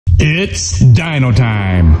It's dyno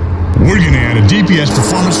time. We're going to add a DPS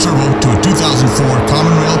performance turbo to a 2004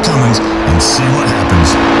 5.9L Cummins and see what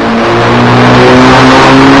happens.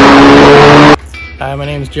 Hi, my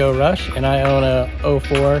name is Joe Rush and I own a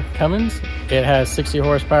 04 Cummins. It has 60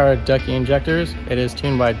 horsepower ducty injectors. It is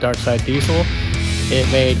tuned by Dark Side Diesel. It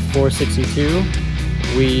made 462.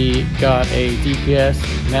 We got a DPS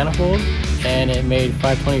manifold and it made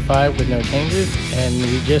 525 with no changes, and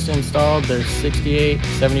we just installed their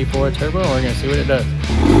 6874 turbo and we're going to see what it does.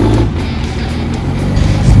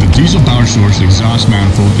 The diesel power source exhaust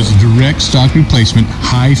manifold is a direct stock replacement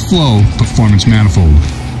high flow performance manifold.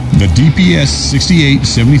 The DPS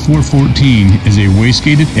 687414 is a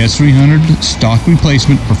wastegated S300 stock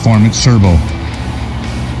replacement performance turbo.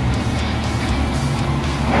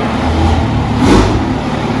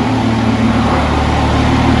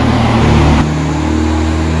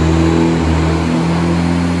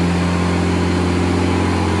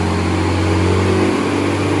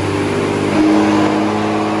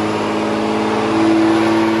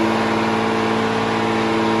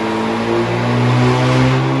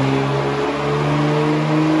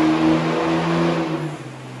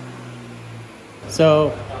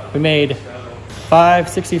 So we made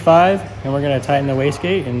 565 and we're going to tighten the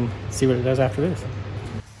wastegate and see what it does after this.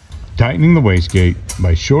 Tightening the wastegate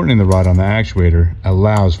by shortening the rod on the actuator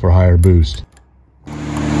allows for higher boost.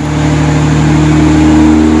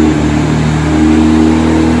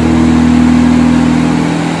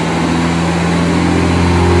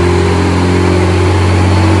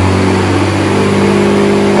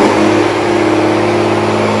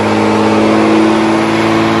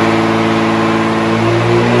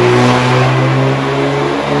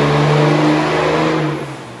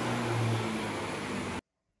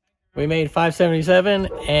 We made 577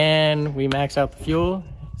 and we maxed out the fuel,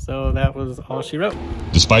 so that was all she wrote.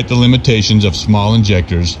 Despite the limitations of small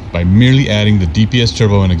injectors, by merely adding the DPS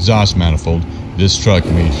turbo and exhaust manifold, this truck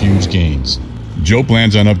made huge gains. Joe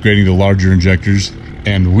plans on upgrading to larger injectors,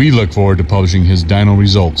 and we look forward to publishing his dyno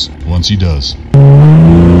results once he does.